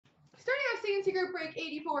CNC group break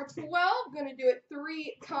 8412. Gonna do it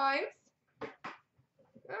 3 times.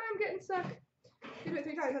 I'm getting stuck. Do it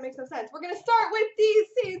 3 times, that makes no sense. We're gonna start with these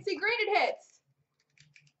CNC graded hits.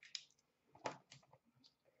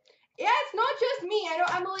 Yeah, it's not just me. I know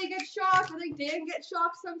Emily gets shocked. I think Dan gets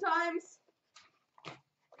shocked sometimes.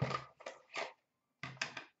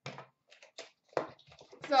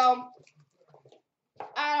 So,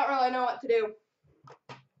 I don't really know what to do.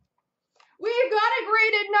 We've got a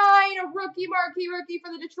graded 9, a rookie marquee rookie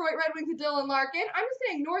for the Detroit Red Wings of Dylan Larkin. I'm just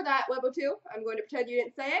going to ignore that, Webo2. I'm going to pretend you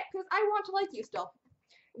didn't say it, because I want to like you still.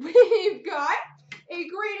 We've got a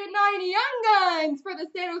graded 9 Young Guns for the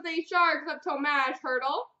San Jose Sharks of Tomas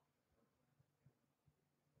Hertl.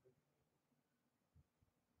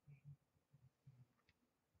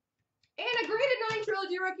 And a graded 9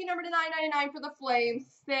 Trilogy rookie number to 999 for the Flames,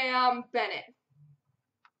 Sam Bennett.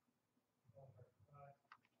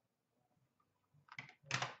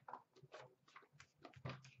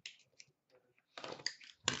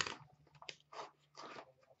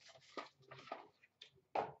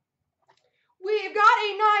 We've got a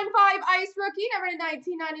 9-5 Ice rookie, number to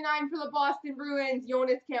 1999 for the Boston Bruins,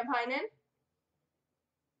 Jonas Kampainen.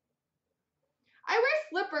 I wear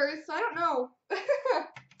slippers, so I don't know.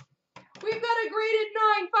 We've got a graded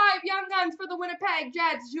 9-5 Young Guns for the Winnipeg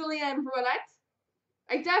Jets, Julien Brulette.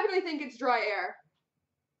 I definitely think it's dry air.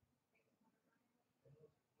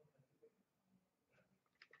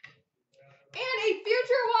 And a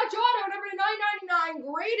Future Watch Auto, number to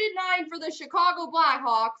 999, graded 9 for the Chicago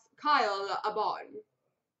Blackhawks, Kyle Abon.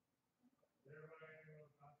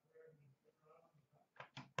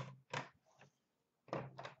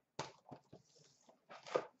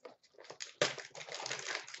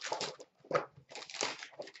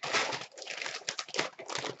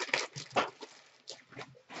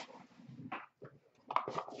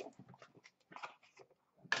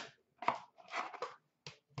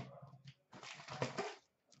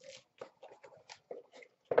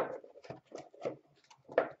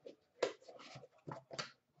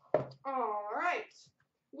 Alright,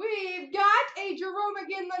 we've got a Jerome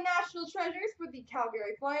McGinley National Treasures for the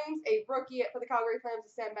Calgary Flames, a rookie for the Calgary Flames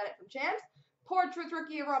of Sam Bennett from Champs, Portraits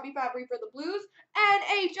rookie of Robbie Fabry for the Blues,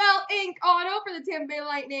 NHL Ink Auto for the Tampa Bay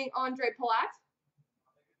Lightning, Andre Palat.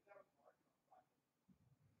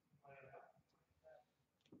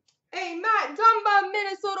 A Matt Dumba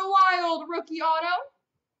Minnesota Wild rookie auto.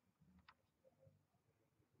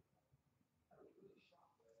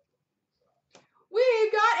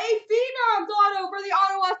 We've got a Phenoms auto for the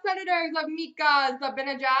Ottawa Senators of Mika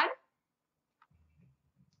Zibanejad.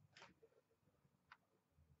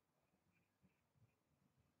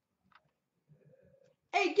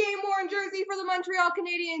 A game-worn jersey for the Montreal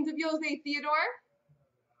Canadiens of Jose Theodore.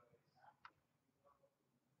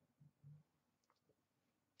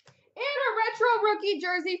 And a retro rookie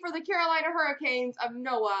jersey for the Carolina Hurricanes of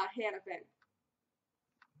Noah Hannafin.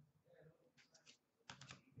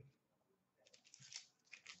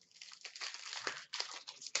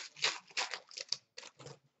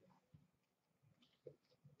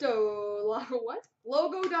 What?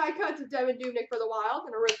 Logo die cuts of Devin Dubnyk for the Wild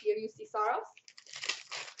and a rookie of UC Saros.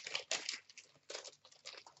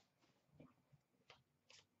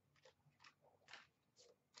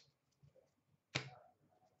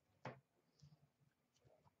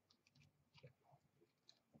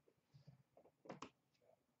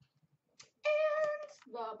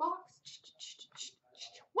 And the box.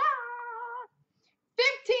 Wow!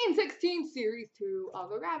 15-16 Series 2. I'll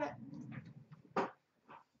go grab it.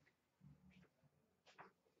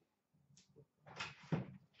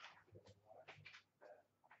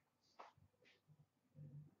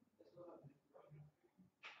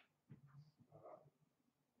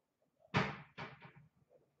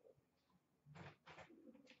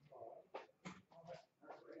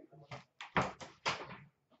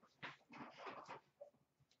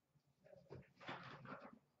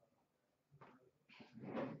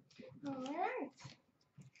 All right.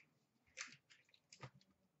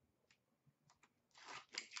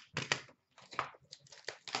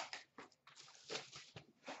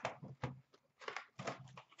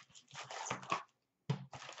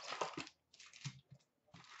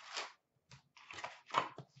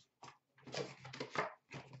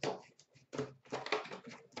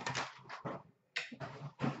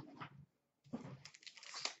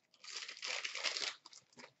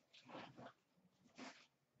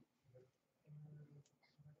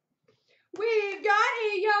 We've got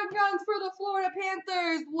a Young Guns for the Florida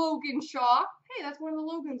Panthers, Logan Shaw. Hey, that's one of the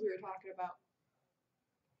Logans we were talking about.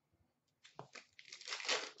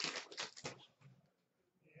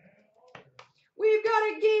 We've got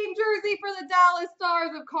a game jersey for the Dallas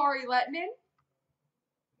Stars of Kari Lettinen.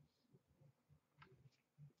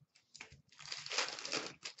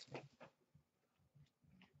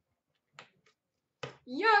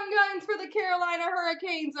 Young Guns for the Carolina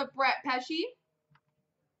Hurricanes of Brett Pesce.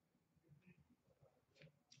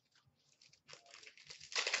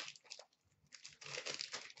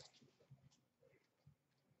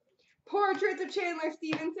 Portraits of Chandler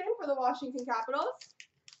Stevenson for the Washington Capitals.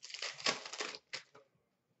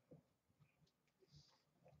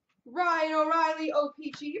 Ryan O'Reilly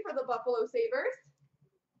O-Pee-Chee for the Buffalo Sabres.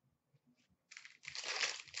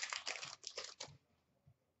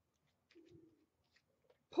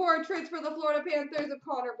 Portraits for the Florida Panthers of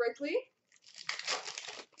Connor Brickley.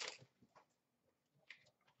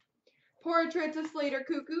 Portraits of Slater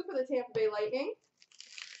Cuckoo for the Tampa Bay Lightning.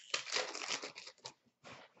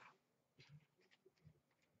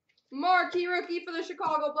 Marquee rookie for the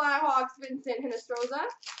Chicago Blackhawks, Vincent Hinostroza.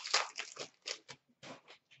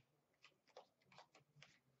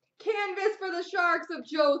 Canvas for the Sharks of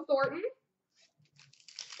Joe Thornton.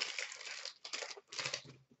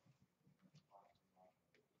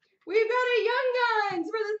 We've got a Young Guns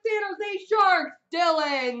for the San Jose Sharks,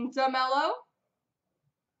 Dylan DeMello.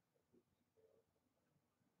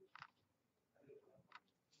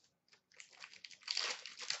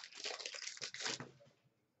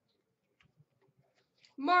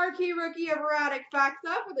 Marquee rookie of Radek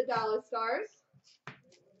Faksa for the Dallas Stars.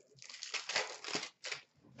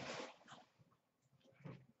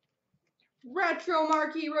 Retro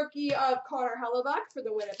marquee rookie of Connor Hellebuck for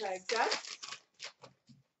the Winnipeg Jets.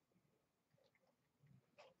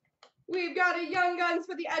 We've got a Young Guns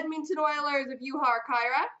for the Edmonton Oilers of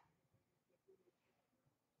CloutsnChara.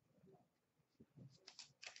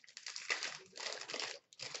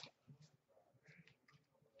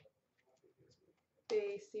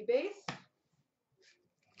 Base.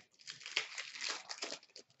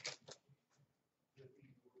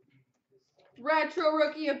 Retro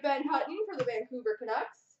rookie of Ben Hutton for the Vancouver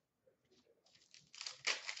Canucks.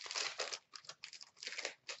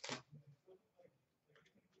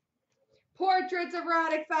 Portraits of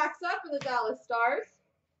Radek Faksa for the Dallas Stars.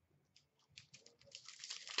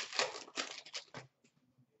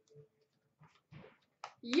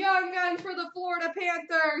 Young Guns for the Florida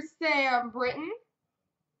Panthers, Sam Britton.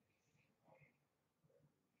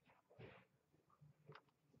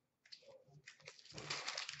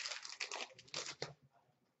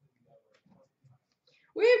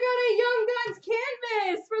 We've got a Young Guns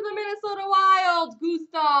canvas for the Minnesota Wild,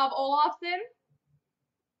 Gustav Olofsson.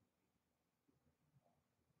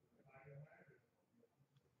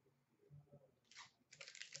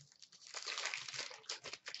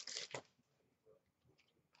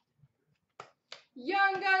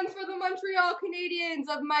 Young Guns for the Montreal Canadiens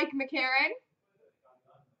of Mike McCarron.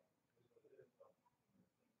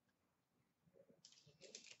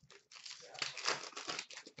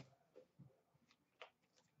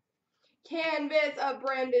 Canvas of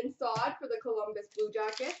Brandon Saad for the Columbus Blue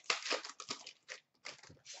Jackets.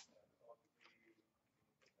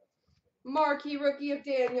 Marquee rookie of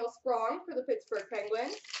Daniel Sprong for the Pittsburgh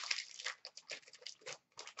Penguins.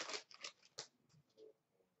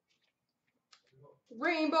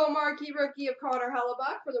 Rainbow marquee rookie of Connor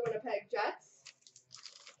Hellebuck for the Winnipeg Jets.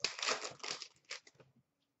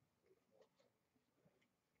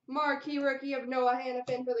 Marquee rookie of Noah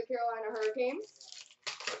Hanifin for the Carolina Hurricanes.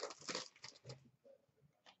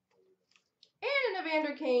 And an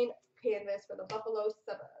Evander Kane canvas for the Buffalo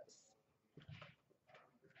Sabres.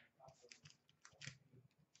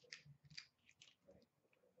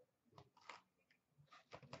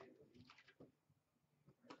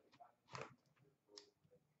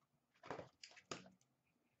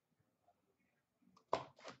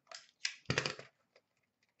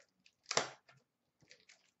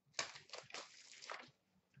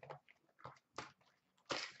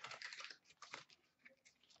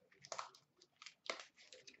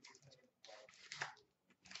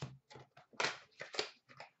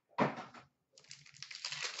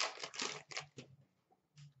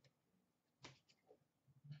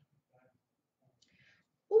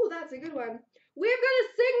 Ooh, that's a good one. We've got a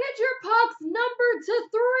signature pucks number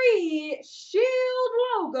 2/3 shield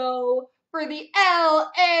logo for the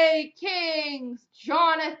LA Kings,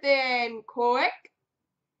 Jonathan Quick.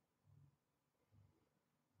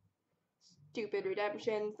 Stupid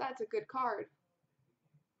redemptions. That's a good card.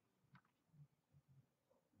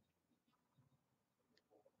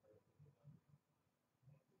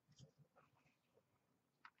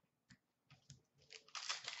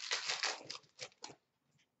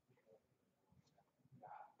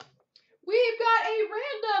 We've got a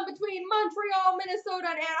random between Montreal,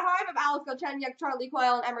 Minnesota, and Anaheim of Alex Galchenyuk, Charlie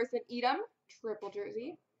Coyle, and Emerson Edom. Triple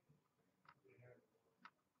jersey.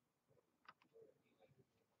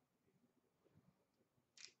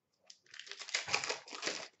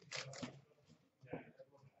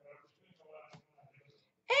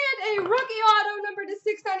 Rookie auto number to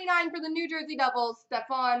 699 for the New Jersey Devils,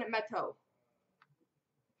 Stefan Matteau.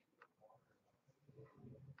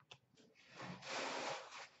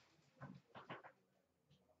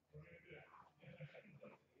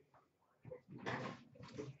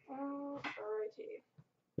 Alrighty.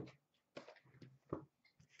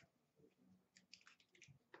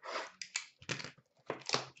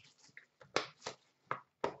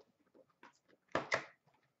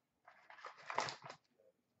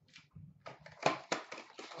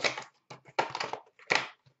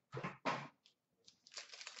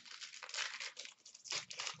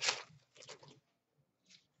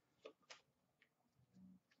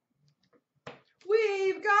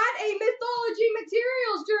 We've got a Mythology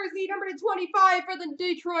Materials jersey, number to 25 for the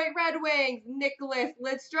Detroit Red Wings, Nicholas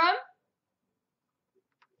Lidstrom.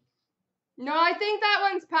 No, I think that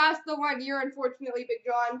one's past the 1 year, unfortunately, Big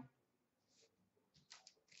John.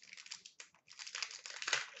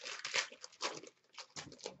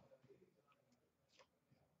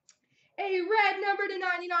 A red number to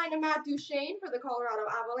 99 of Matt Duchene for the Colorado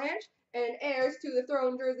Avalanche. And heirs to the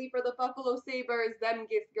throne jersey for the Buffalo Sabres,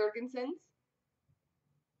 Zemgus Girgensons.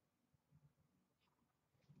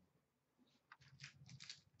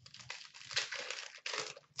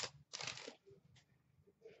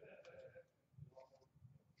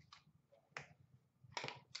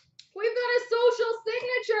 We've got a social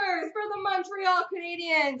signatures for the Montreal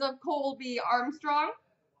Canadiens of Colby Armstrong.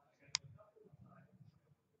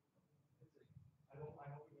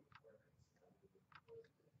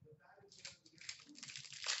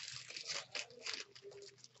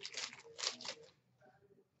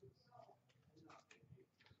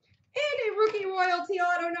 And a rookie royalty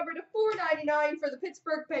auto number to 499 for the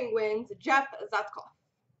Pittsburgh Penguins, Jeff Zatzkoff.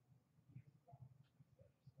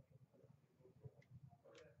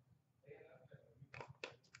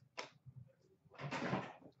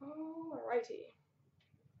 Alrighty.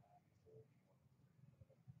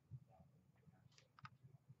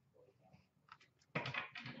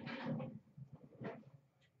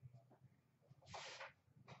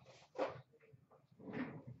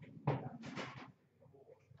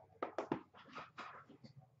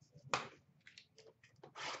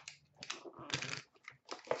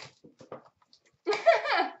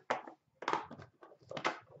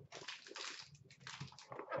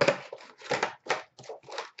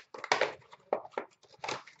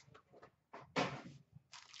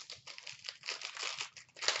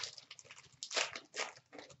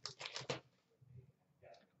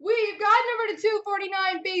 We've got number to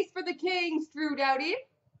 249 base for the Kings, Drew Doughty.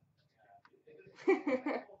 I mean,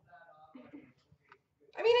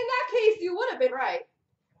 in that case, you would have been right.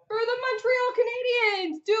 For the Montreal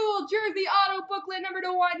Canadiens, dual jersey auto booklet number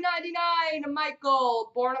to 199,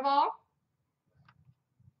 Michael Bournival.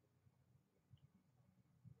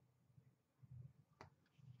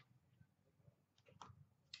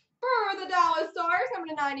 For the Dallas Stars, number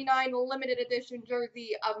to 99, limited edition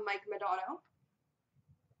jersey of Mike Modano.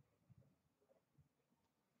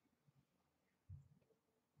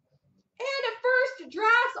 And a first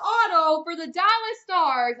draft auto for the Dallas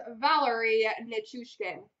Stars, Valerie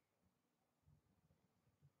Nichushkin.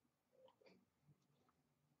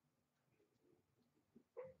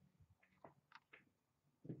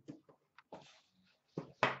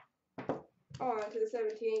 On to the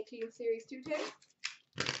 17-18 Series 210.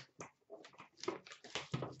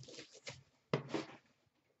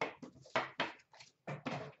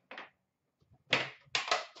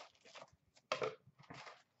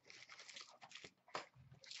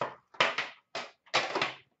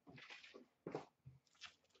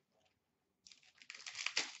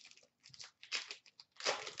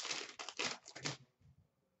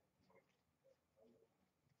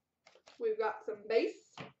 We've got some base.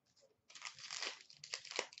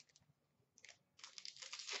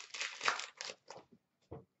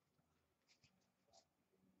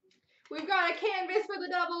 We've got a canvas for the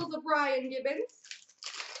Devils of Brian Gibbons.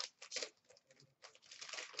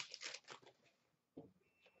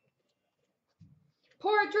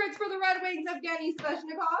 Portraits for the Red Wings of Evgeny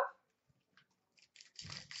Svechnikov.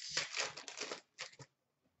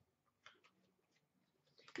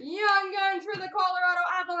 Young Guns for the Colorado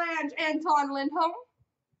Avalanche, Anton Lindholm.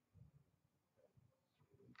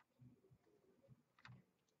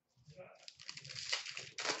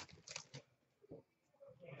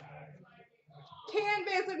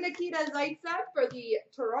 Canvas of Nikita Zaitsev for the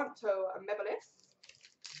Toronto Maple Leafs.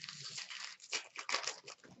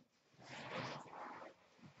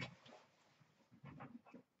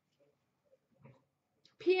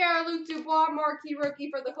 Pierre-Luc Dubois, marquee rookie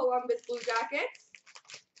for the Columbus Blue Jackets.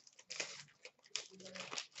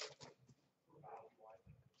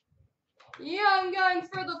 Young Guns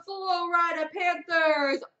for the Florida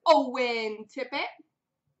Panthers, Owen Tippett.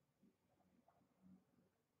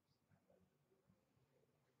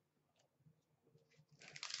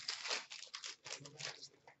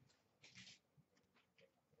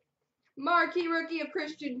 Marquee rookie of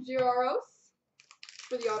Christian Giros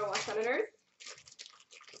for the Ottawa Senators.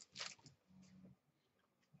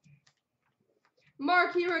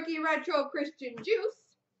 Marquee rookie retro Christian Juice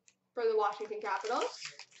for the Washington Capitals.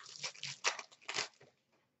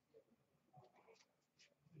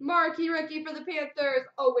 Marquee rookie for the Panthers,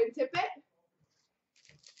 Owen Tippett.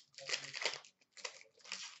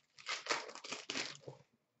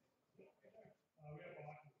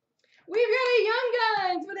 We've got a Young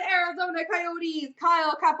Guns for the Arizona Coyotes,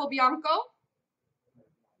 Kyle Capobianco.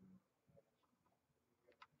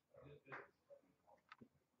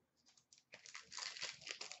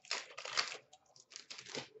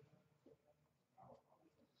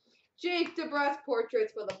 Jake DeBrusk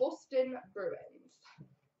portraits for the Boston Bruins.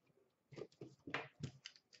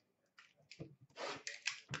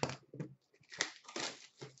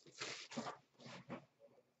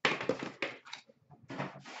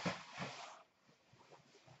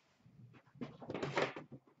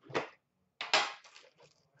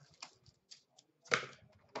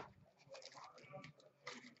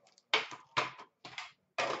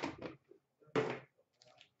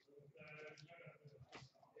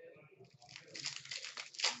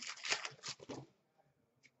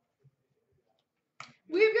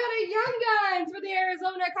 We've got a Young Guns for the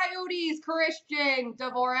Arizona Coyotes, Christian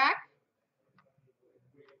Dvorak.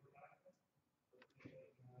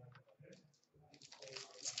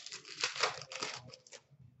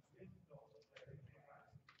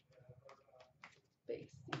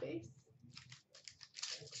 Base.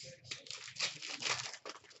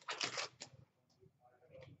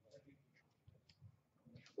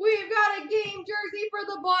 We've got a game jersey for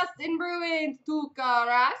the Boston Bruins, Tuukka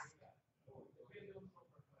Rask.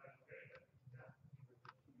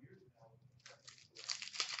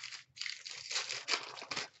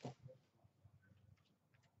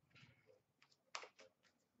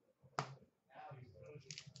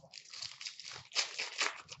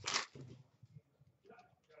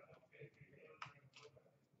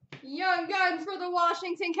 Young Guns for the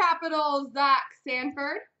Washington Capitals, Zach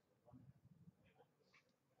Sanford.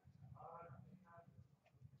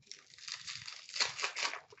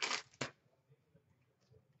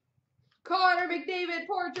 Connor McDavid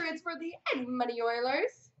portraits for the Edmonton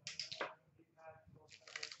Oilers.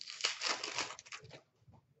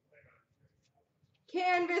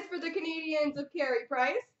 Canvas for the Canadiens of Carey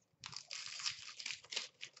Price.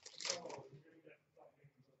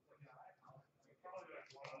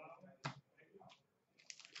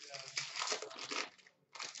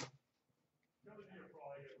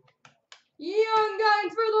 Young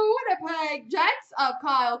Guns for the Winnipeg Jets of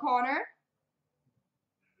Kyle Connor.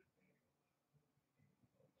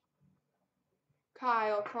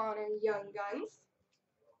 Kyle Connor, Young Guns.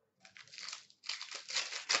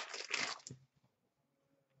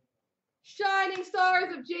 Shining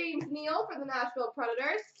Stars of James Neal for the Nashville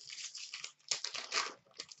Predators.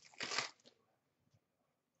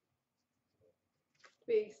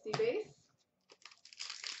 Base.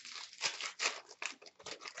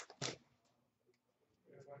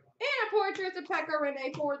 And a portrait of Pekka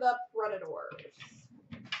Rinne for the Predators.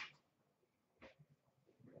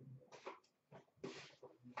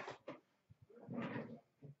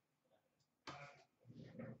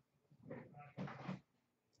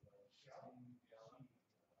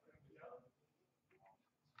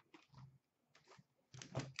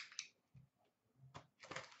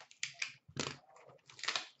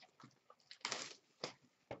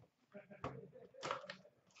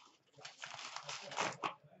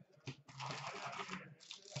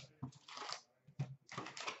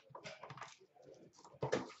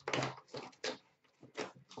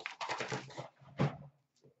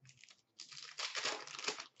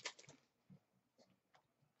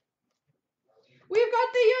 We've got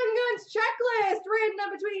the Young Guns checklist,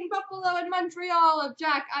 random between Buffalo and Montreal of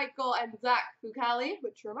Jack Eichel and Zach Fucale,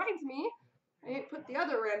 which reminds me, I didn't put the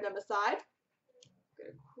other random aside. I'm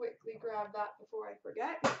going to quickly grab that before I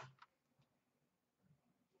forget.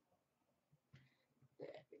 There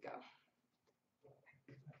we go.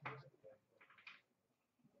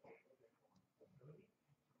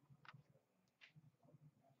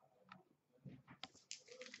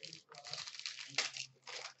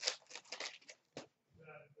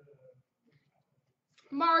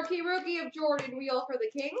 Marquee rookie of Jordan Wheel for the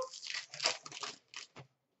Kings.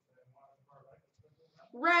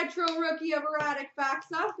 Retro rookie of Radek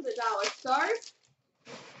Faksa for the Dallas Stars.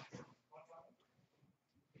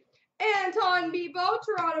 Anton Bebo,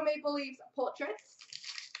 Toronto Maple Leafs portraits.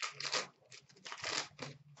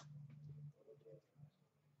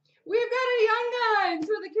 We've got a Young Guns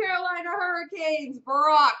for the Carolina Hurricanes,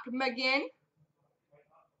 Brock McGinn.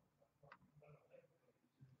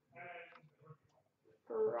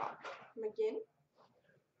 Brock McGinn.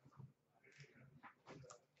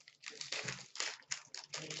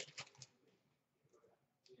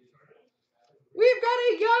 We've got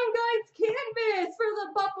a Young Guns canvas for the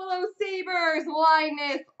Buffalo Sabres,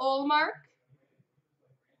 Linus Ullmark.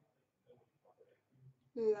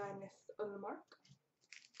 Linus Ullmark.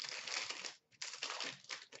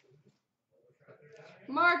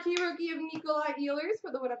 Marquee rookie of Nikolai Ehlers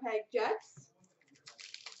for the Winnipeg Jets.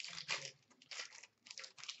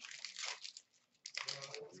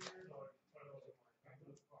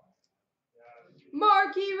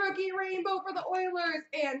 Marquee rookie rainbow for the Oilers,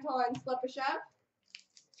 Anton Slepyshev.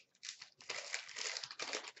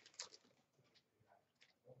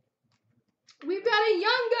 We've got a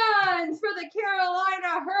Young Guns for the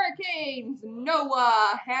Carolina Hurricanes,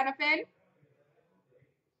 Noah Hanifin.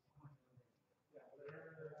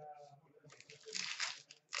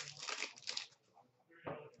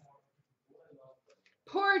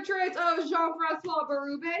 Portrait of Jean-Francois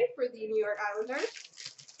Berube for the New York Islanders.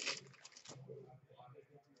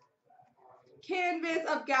 Canvas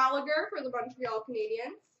of Gallagher for the Montreal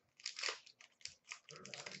Canadiens.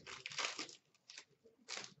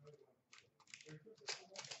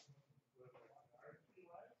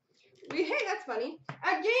 Hey, that's funny.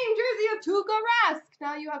 A game jersey of Tuukka Rask.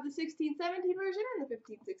 Now you have the 16-17 version and the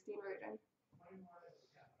 15-16 version.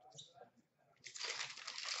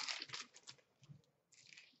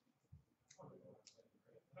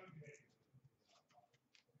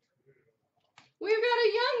 We've got a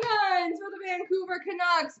Young Guns for the Vancouver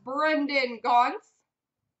Canucks, Brendan Gaunce.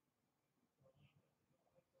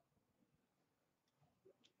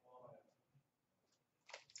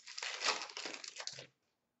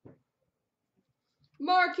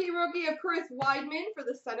 Marquee rookie of Chris Weidman for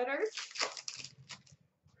the Senators.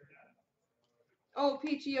 Oh,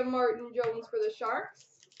 peachy of Martin Jones for the Sharks.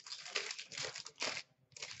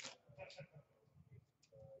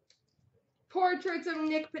 Portraits of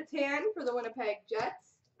Nick Patan for the Winnipeg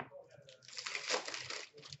Jets.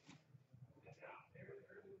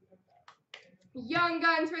 Young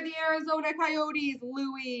Guns for the Arizona Coyotes,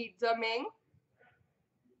 Louis Domingue.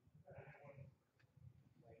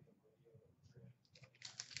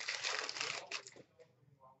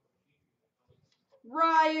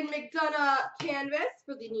 Ryan McDonough canvas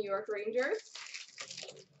for the New York Rangers.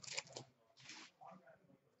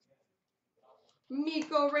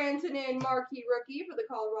 Mikko Rantanen marquee rookie for the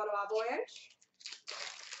Colorado Avalanche.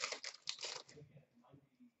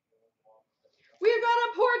 We've got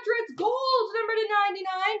a Portraits Gold number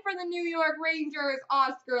 /99 for the New York Rangers,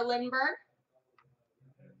 Oscar Lindberg.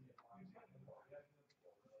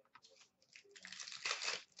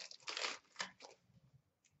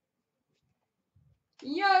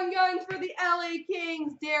 Young Guns for the LA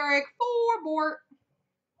Kings, Derek Forbort.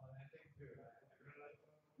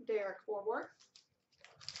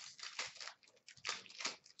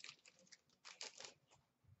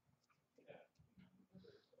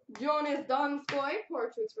 Jonas Donskoy,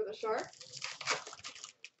 portraits for the Sharks.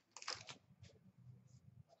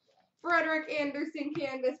 Frederik Andersen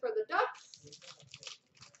canvas for the Ducks.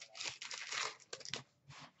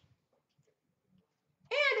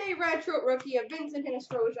 And a retro rookie of Vincent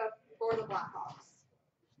Hinostroza for the Blackhawks.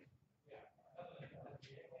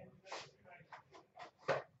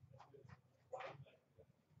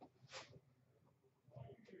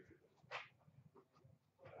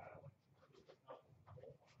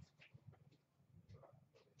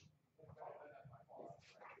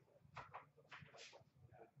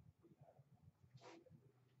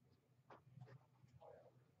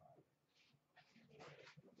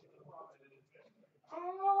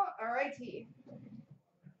 Alrighty.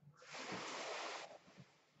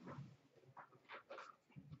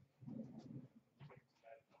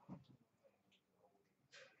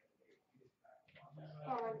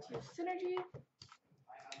 On to Synergy.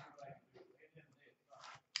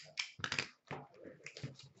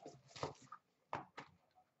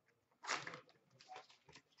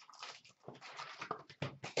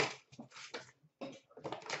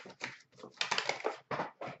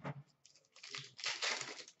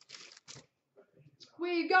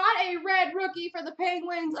 We got a red rookie for the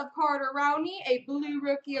Penguins of Carter Rowney, a blue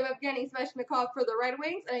rookie of Evgeny Svechnikov for the Red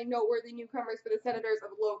Wings, and a noteworthy newcomers for the Senators of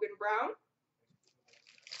Logan Brown.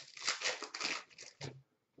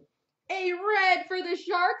 A red for the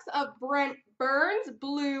Sharks of Brent Burns,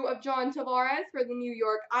 blue of John Tavares for the New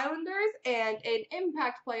York Islanders, and an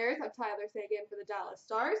impact players of Tyler Seguin for the Dallas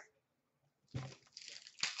Stars.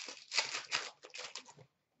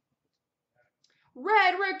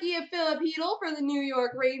 Red rookie of Philip Hedl for the New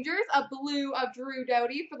York Rangers, a blue of Drew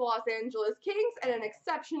Doughty for the Los Angeles Kings, and an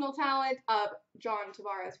exceptional talent of John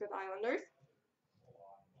Tavares for the Islanders.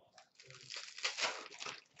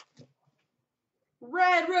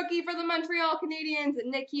 Red rookie for the Montreal Canadiens,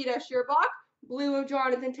 Nikita Sherbak, blue of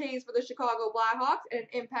Jonathan Toews for the Chicago Blackhawks, and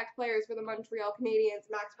impact players for the Montreal Canadiens,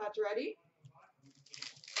 Max Pacioretty.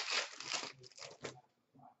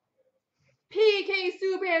 PK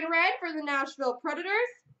Subban red for the Nashville Predators.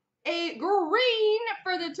 A green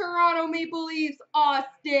for the Toronto Maple Leafs,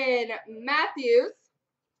 Austin Matthews.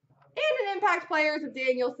 And an impact players of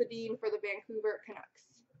Daniel Sedin for the Vancouver Canucks.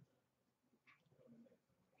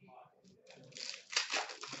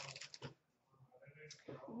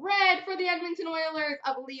 Red for the Edmonton Oilers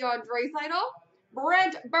of Leon Draisaitl.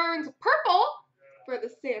 Brent Burns purple for the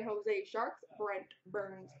San Jose Sharks. Brent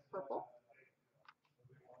Burns purple.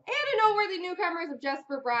 And a noteworthy newcomers of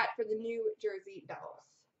Jesper Bratt for the New Jersey Devils.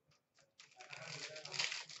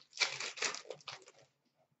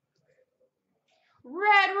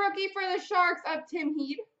 Red rookie for the Sharks of Tim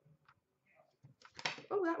Heed.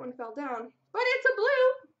 Oh, that one fell down. But it's a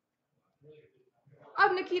blue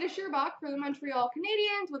of Nikita Sherbak for the Montreal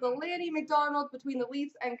Canadiens with a Lanny McDonald between the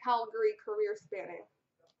Leafs and Calgary career spanning.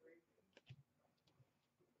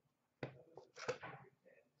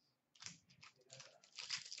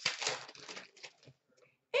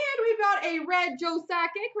 And we've got a red Joe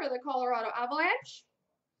Sakic for the Colorado Avalanche.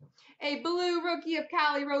 A blue rookie of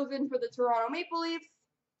Callie Rosen for the Toronto Maple Leafs.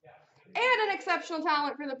 And an exceptional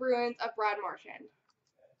talent for the Bruins of Brad Marchand.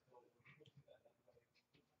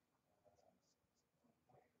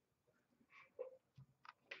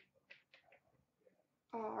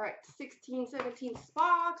 All right, 16-17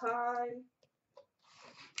 spa time.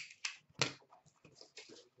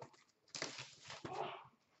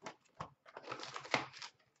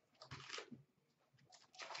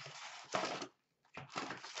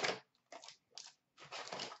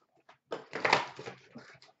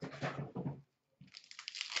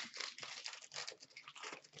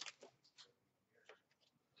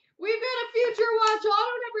 We've got a Future Watch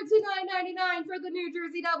auto number /999 for the New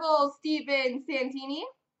Jersey Devils, Steven Santini.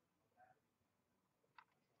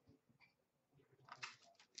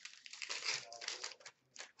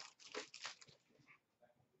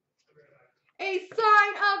 A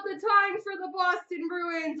sign of the times for the Boston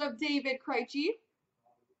Bruins of David Krejci.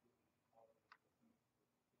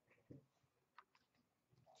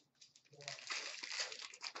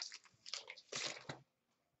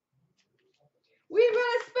 We've got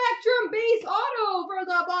a Spectrum base auto for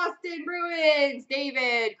the Boston Bruins,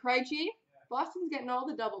 David Krejci. Boston's getting all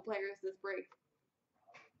the double players this break.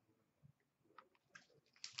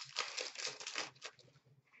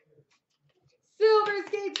 Silver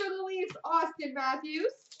skates for the Leafs, Austin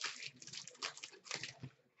Matthews.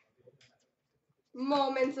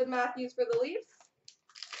 Moments of Matthews for the Leafs.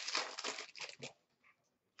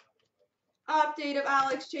 Update of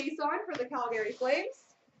Alex Chiasson for the Calgary Flames.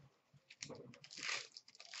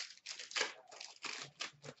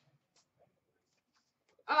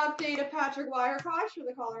 Update of Patrick Wierkosh for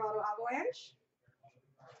the Colorado Avalanche.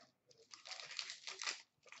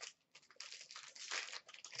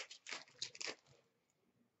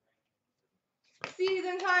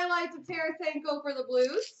 Season's highlights of Tarasenko for the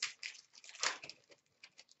Blues.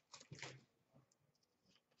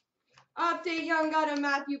 Update young gun of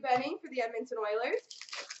Matthew Benning for the Edmonton Oilers.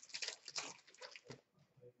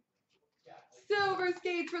 Silver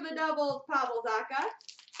skates for the Devils, Pavel Zacha.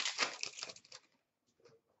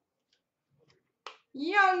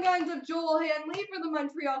 Young guns of Joel Hanley for the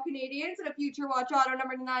Montreal Canadiens, and a Future Watch auto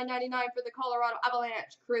number /999 for the Colorado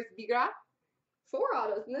Avalanche, Chris Bigra. 4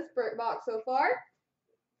 autos in this box so far.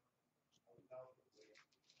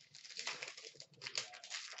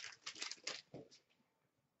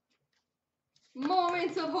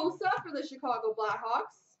 Moments of Hossa for the Chicago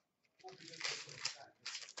Blackhawks.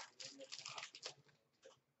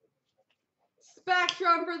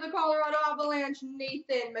 Spectrum for the Colorado Avalanche,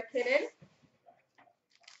 Nathan MacKinnon.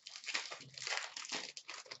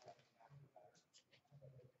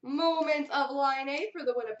 Moments of Line A for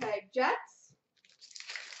the Winnipeg Jets.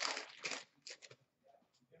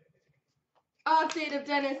 Update of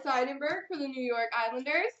Dennis Seidenberg for the New York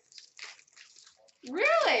Islanders.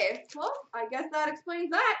 Really? Well, I guess that explains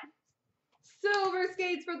that. Silver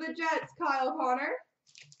skates for the Jets, Kyle Connor.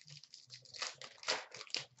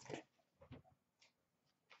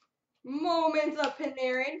 Moments of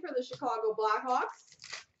Panarin for the Chicago Blackhawks.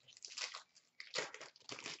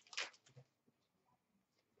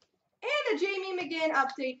 And a Jamie McGinn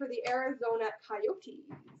update for the Arizona Coyotes.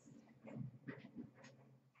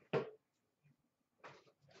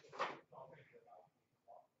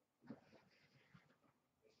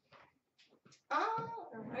 Oh,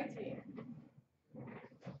 alrighty.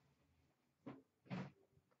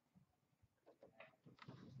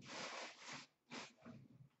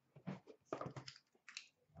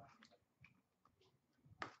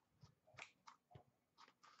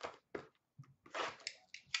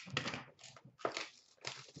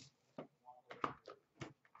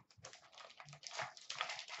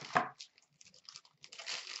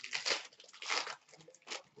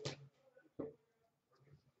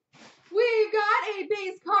 We've got a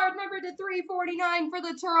base card number to 349 for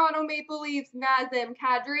the Toronto Maple Leafs, Nazem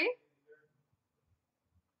Kadri.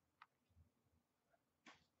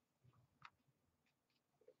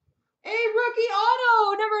 A rookie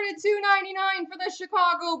auto number to 299 for the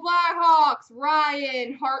Chicago Blackhawks,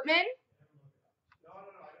 Ryan Hartman.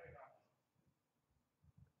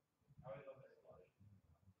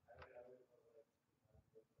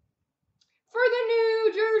 For the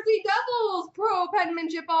New Jersey Devils, pro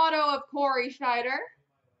penmanship auto of Corey Schneider.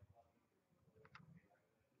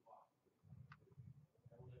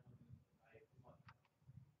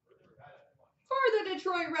 For the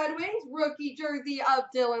Detroit Red Wings, rookie jersey of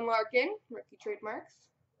Dylan Larkin, rookie trademarks.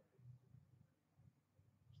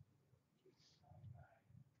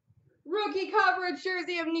 Rookie coverage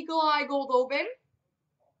jersey of Nikolai Goldobin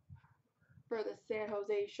for the San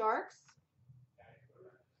Jose Sharks.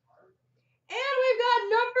 And we've got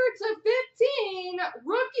number to 15,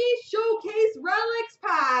 rookie showcase relics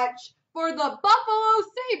patch for the Buffalo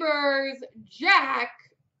Sabres, Jack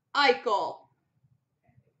Eichel.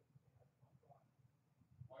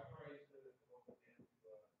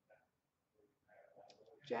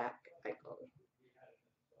 Jack Eichel.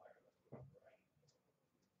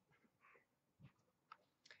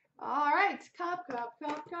 All right, cup.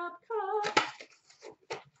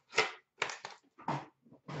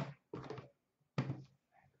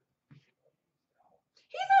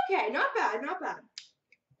 He's okay, not bad.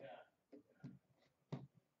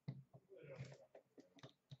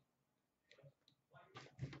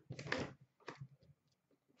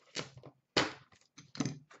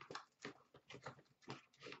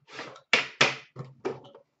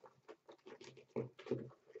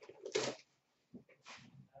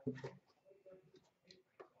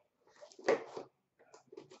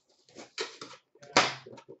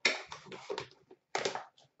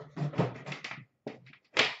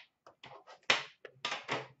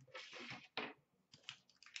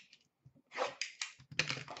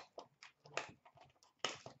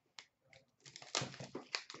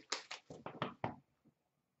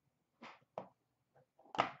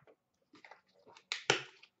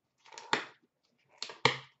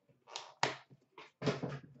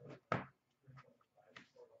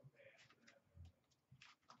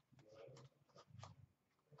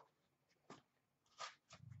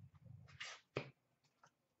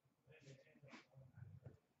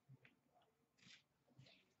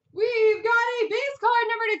 We've got a base card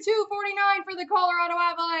number to 249 for the Colorado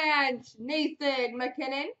Avalanche, Nathan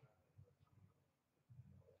MacKinnon.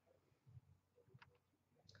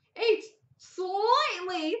 A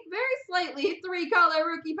very slightly, three-color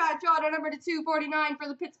rookie patch auto number to 249 for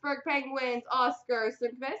the Pittsburgh Penguins, Oscar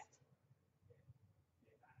Sundqvist.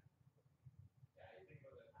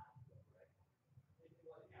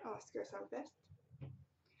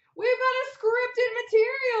 We've got a scripted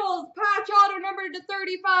materials patch auto number to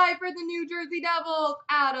 35 for the New Jersey Devils,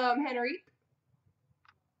 Adam Henrique.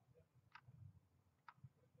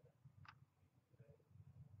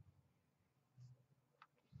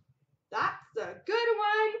 That's a good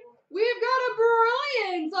one. We've got a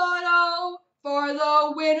brilliant auto for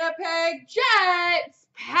the Winnipeg Jets,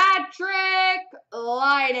 Patrick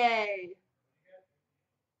Laine.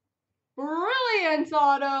 Brilliant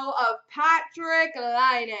auto of Patrick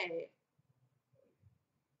Laine.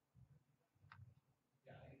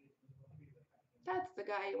 That's the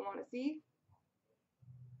guy you want to see.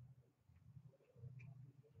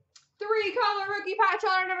 Three-color rookie patch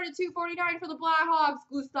auto number to 249 for the Blackhawks,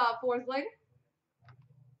 Gustav Forsling.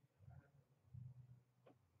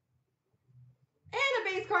 And a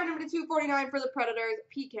base card number to 249 for the Predators,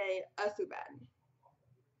 PK Subban.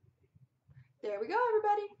 There we go,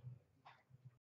 everybody.